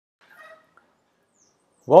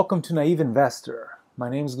Welcome to Naive Investor. My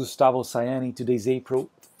name is Gustavo Sayani. Today's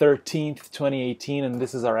April 13th, 2018, and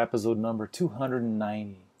this is our episode number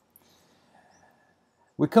 290.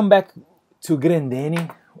 We come back to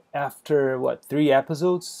Grendene after, 3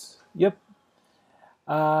 episodes? Yep.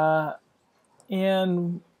 And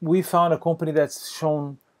we found a company that's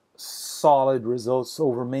shown solid results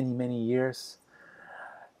over many, many years.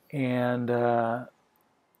 And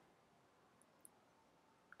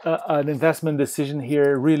an investment decision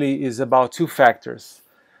here really is about two factors.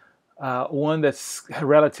 One that's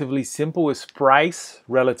relatively simple is price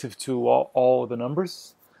relative to all the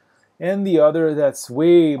numbers. And the other that's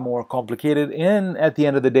way more complicated and at the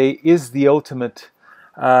end of the day is the ultimate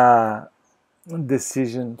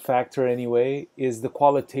decision factor anyway, is the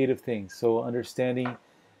qualitative thing. So understanding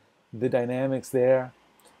the dynamics there,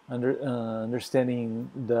 understanding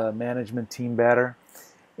the management team better.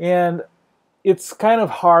 And it's kind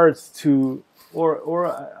of hard to,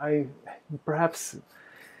 I perhaps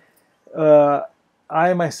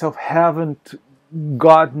I myself haven't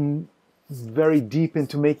gotten very deep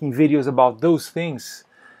into making videos about those things,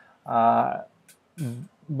 but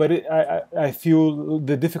I feel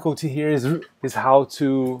the difficulty here is how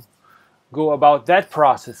to go about that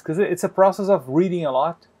process, because it's a process of reading a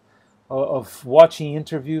lot, of watching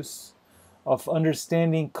interviews, of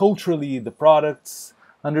understanding culturally the products,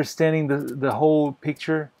 understanding the whole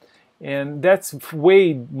picture, and that's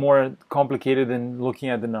way more complicated than looking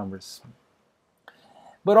at the numbers.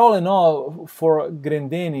 But all in all, for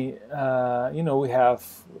Grendene, we have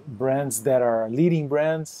brands that are leading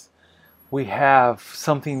brands. We have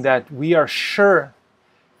something that we are sure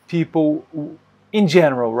people, in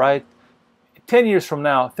general, right? 10 years from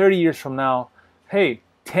now, 30 years from now, hey,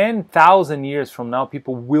 10,000 years from now,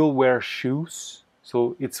 people will wear shoes.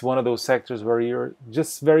 So it's one of those sectors where you're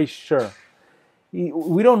just very sure.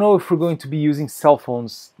 We don't know if we're going to be using cell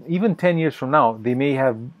phones even 10 years from now. They may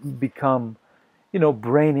have become,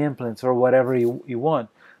 brain implants or whatever you want.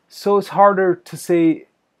 So it's harder to say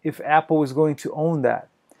if Apple is going to own that.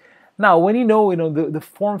 Now, when the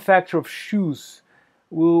form factor of shoes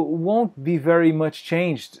won't be very much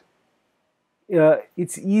changed,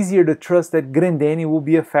 it's easier to trust that Grendene will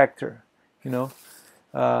be a factor,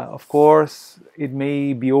 Of course, it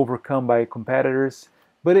may be overcome by competitors,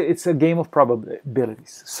 but it's a game of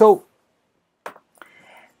probabilities. So,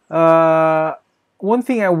 one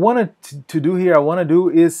thing I wanted to do here,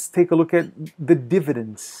 is take a look at the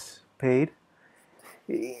dividends paid.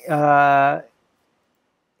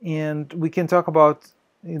 And we can talk about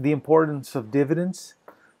the importance of dividends.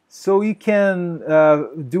 So you can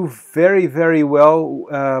do very, very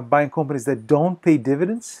well buying companies that don't pay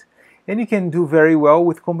dividends. And you can do very well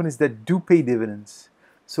with companies that do pay dividends.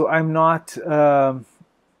 So I'm not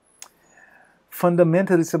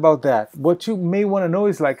fundamentalist about that. What you may want to know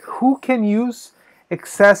is who can use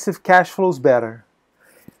excessive cash flows better?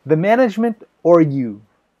 The management or you?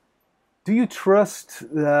 Do you trust,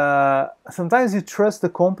 sometimes you trust the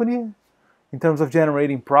company in terms of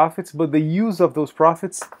generating profits, but the use of those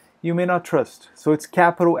profits you may not trust. So it's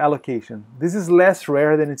capital allocation. This is less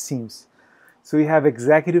rare than it seems. So you have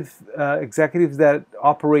executives that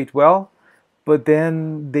operate well, but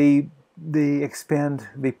then they expand,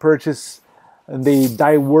 they purchase, and they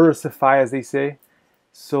diversify, as they say.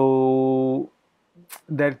 So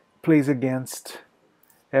that plays against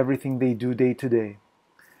everything they do day to day.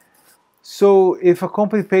 So if a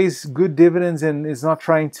company pays good dividends and is not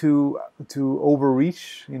trying to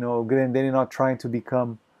overreach, Grendene not trying to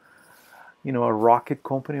become, a rocket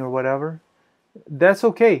company or whatever, that's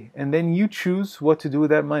okay. And then you choose what to do with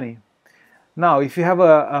that money. Now, if you have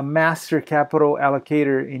a master capital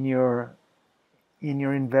allocator in your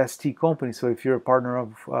investee company, so if you're a partner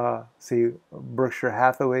of, say, Berkshire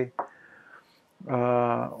Hathaway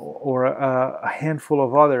or a handful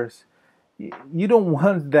of others, you don't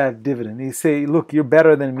want that dividend. You say, look, you're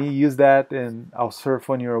better than me, use that and I'll surf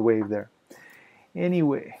on your wave there.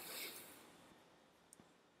 Anyway,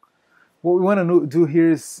 what we want to do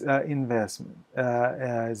here is investment,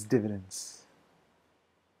 is dividends.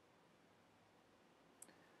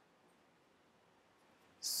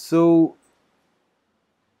 So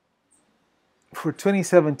for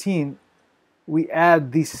 2017, we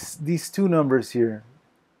add these two numbers here,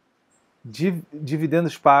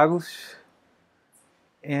 dividendos pagos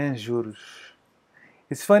and juros.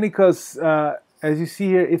 It's funny because, as you see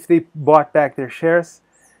here, if they bought back their shares,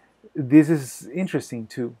 this is interesting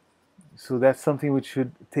too. So that's something we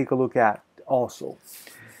should take a look at also.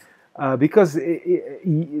 Because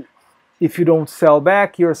if you don't sell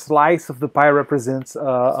back, your slice of the pie represents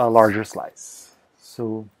a larger slice.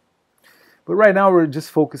 So But right now we're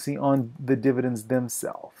just focusing on the dividends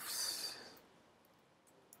themselves.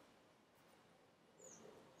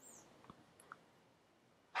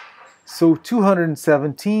 So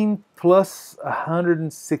 217 plus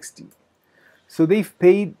 160. So they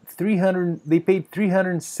paid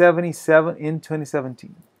 377 in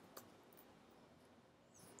 2017.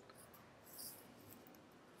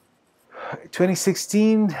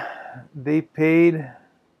 2016 they paid,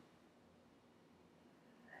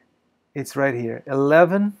 it's right here,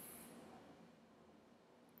 11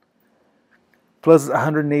 plus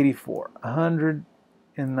 184,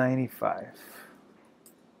 195.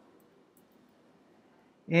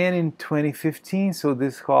 And in 2015, so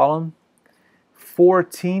this column,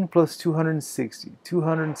 14 plus 260,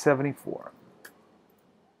 274.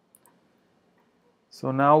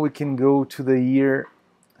 So now we can go to the year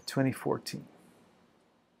 2014.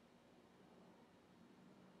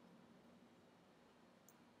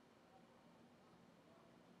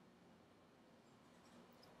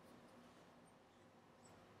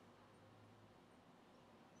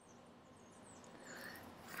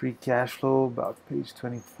 Free cash flow, about page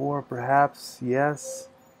 24 perhaps, yes.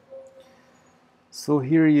 So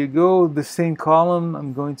here you go, the same column.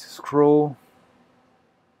 I'm going to scroll.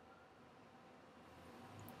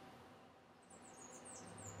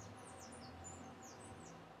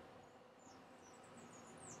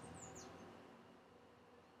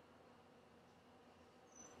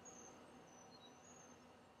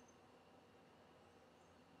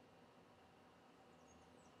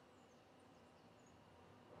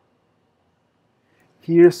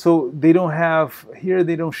 Here, so they don't have, here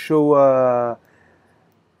they don't show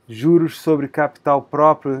juros sobre capital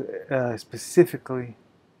próprio specifically.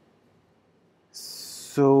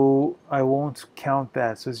 So I won't count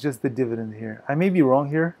that. So it's just the dividend here. I may be wrong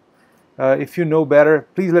here. If you know better,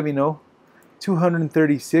 please let me know.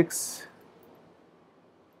 236,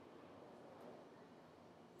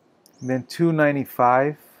 then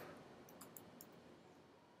 295,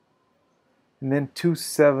 and then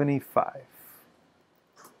 275.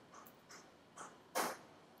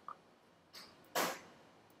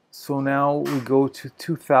 So now we go to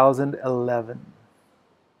 2011.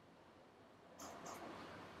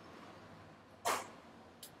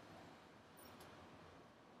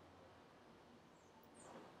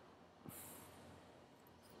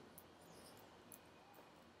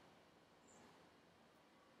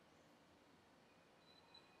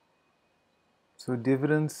 So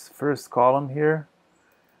dividends, first column here,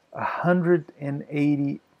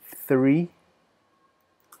 183,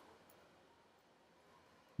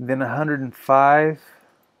 then 105,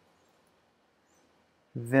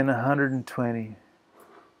 then 120.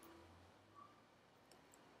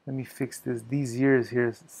 Let me fix this. These years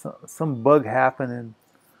here, some bug happened.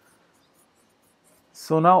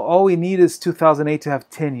 So now all we need is 2008 to have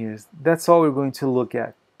 10 years. That's all we're going to look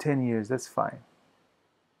at. 10 years, that's fine.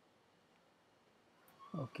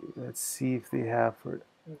 Okay, let's see if they have,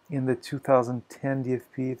 in the 2010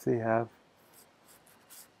 DFP, if they have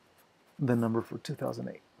the number for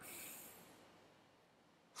 2008.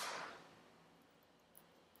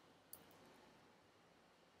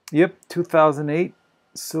 Yep, 2008.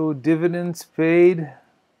 So dividends paid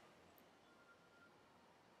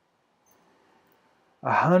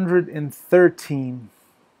 113.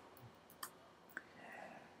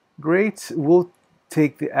 Great. We'll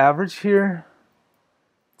take the average here.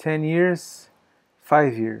 10 years,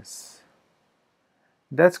 5 years.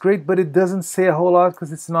 That's great, but it doesn't say a whole lot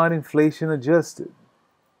because it's not inflation adjusted.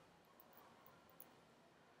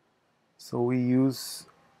 So we use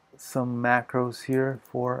some macros here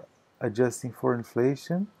for adjusting for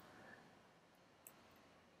inflation.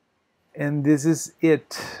 And this is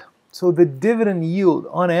it. So the dividend yield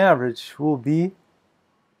on average will be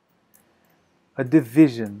a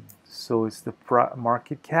division. So it's the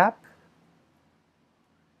market cap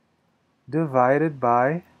divided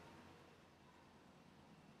by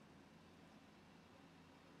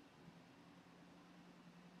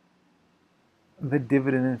the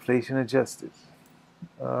dividend inflation adjusted.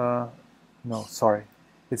 No, sorry,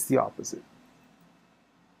 it's the opposite.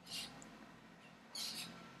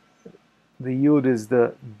 The yield is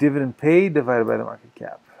the dividend paid divided by the market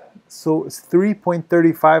cap. So it's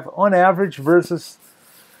 3.35 on average versus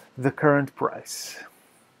the current price.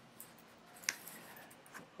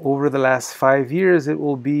 Over the last 5 years, it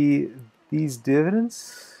will be these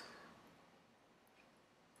dividends.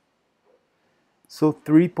 So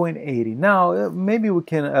 3.80. Now, maybe we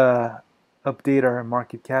can update our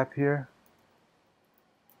market cap here.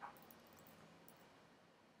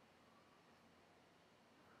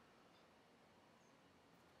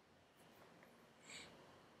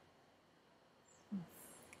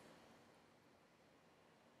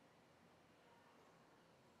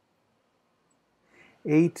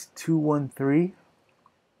 8213.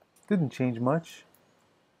 Didn't change much.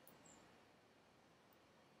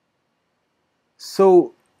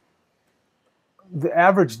 So the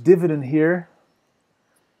average dividend here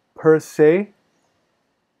per se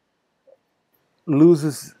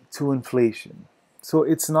loses to inflation. So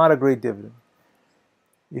it's not a great dividend.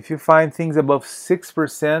 If you find things above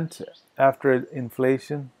 6% after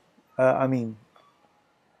inflation,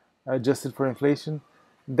 adjusted for inflation,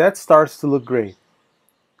 that starts to look great.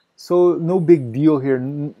 So no big deal here,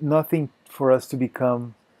 nothing for us to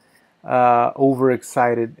become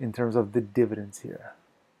overexcited in terms of the dividends here.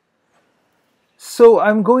 So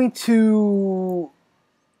I'm going to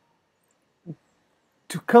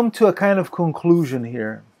come to a kind of conclusion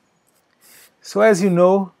here. So as you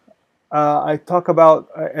know, I talk about,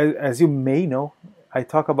 as you may know, I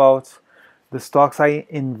talk about the stocks I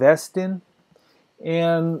invest in,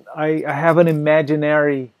 and I have an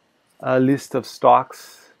imaginary list of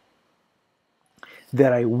stocks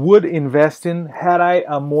that I would invest in had I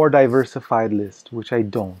a more diversified list, which I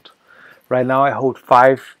don't. Right now I hold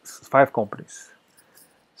five companies.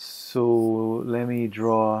 So let me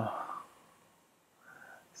draw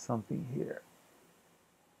something here.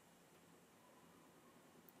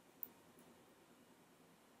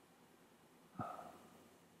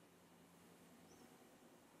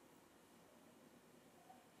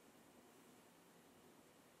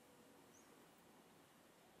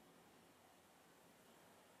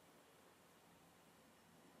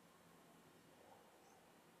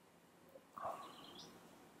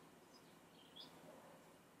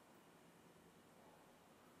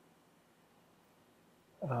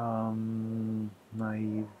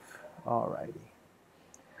 Naive. Alrighty.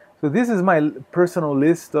 So this is my personal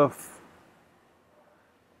list of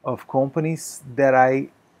companies that I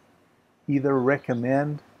either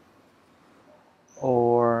recommend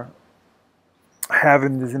or have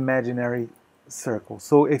in this imaginary circle.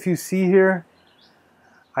 So if you see here,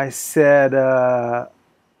 I said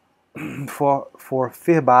for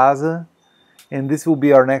Ferbasa, and this will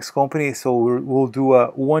be our next company. So we'll do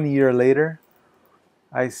a 1 year later.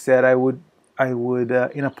 I said I would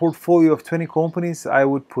in a portfolio of 20 companies, I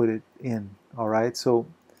would put it in. All right. So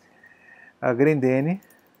Grendene,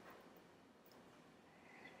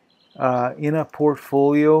 in a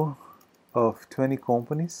portfolio of 20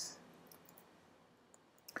 companies,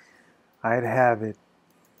 I'd have it,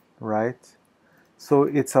 right? So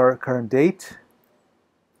it's our current date,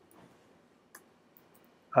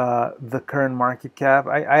 the current market cap.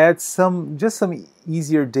 I had just some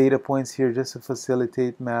easier data points here just to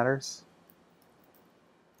facilitate matters.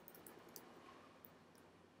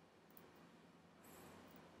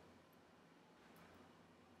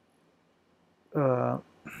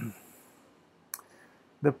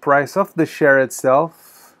 The price of the share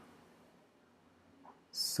itself,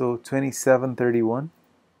 so 27.31.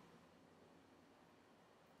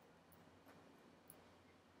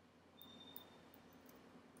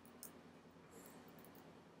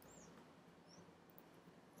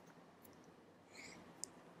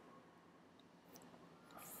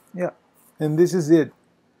 Yeah, and this is it.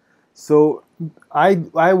 So I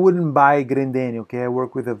wouldn't buy Grendene, okay? I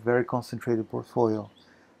work with a very concentrated portfolio.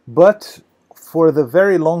 But for the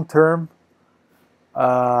very long term,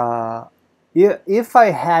 if I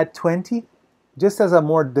had 20, just as a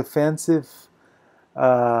more defensive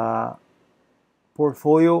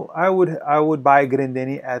portfolio, I would buy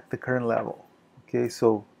Grendene at the current level. Okay,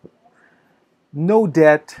 so no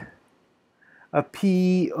debt, a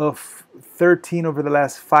PE of 13 over the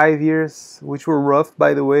last 5 years, which were rough,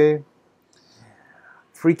 by the way.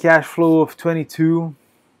 Free cash flow of 22.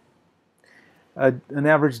 An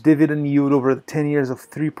average dividend yield over 10 years of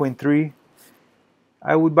 3.3.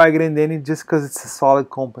 I would buy Grendene just because it's a solid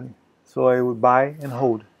company. So I would buy and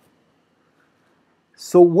hold.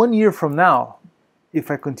 So 1 year from now, if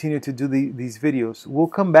I continue to do these videos, we'll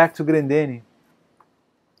come back to Grendene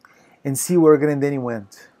and see where Grendene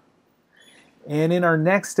went. And in our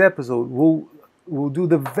next episode, we'll do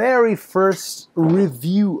the very first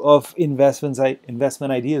review of investment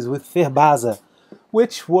ideas with Ferbasa,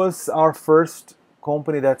 which was our first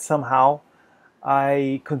company that somehow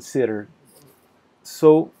I considered.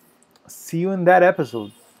 So see you in that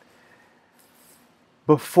episode.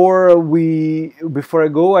 Before I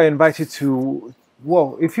go, I invite you to,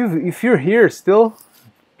 well, if you're here still,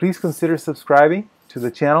 please consider subscribing to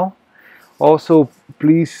the channel. Also,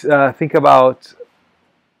 please think about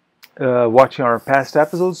watching our past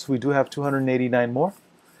episodes. We do have 289 more.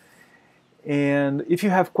 And if you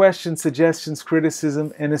have questions, suggestions,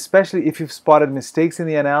 criticism, and especially if you've spotted mistakes in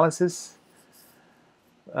the analysis,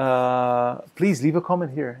 please leave a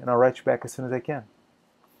comment here and I'll write you back as soon as I can.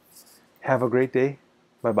 Have a great day.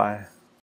 Bye-bye.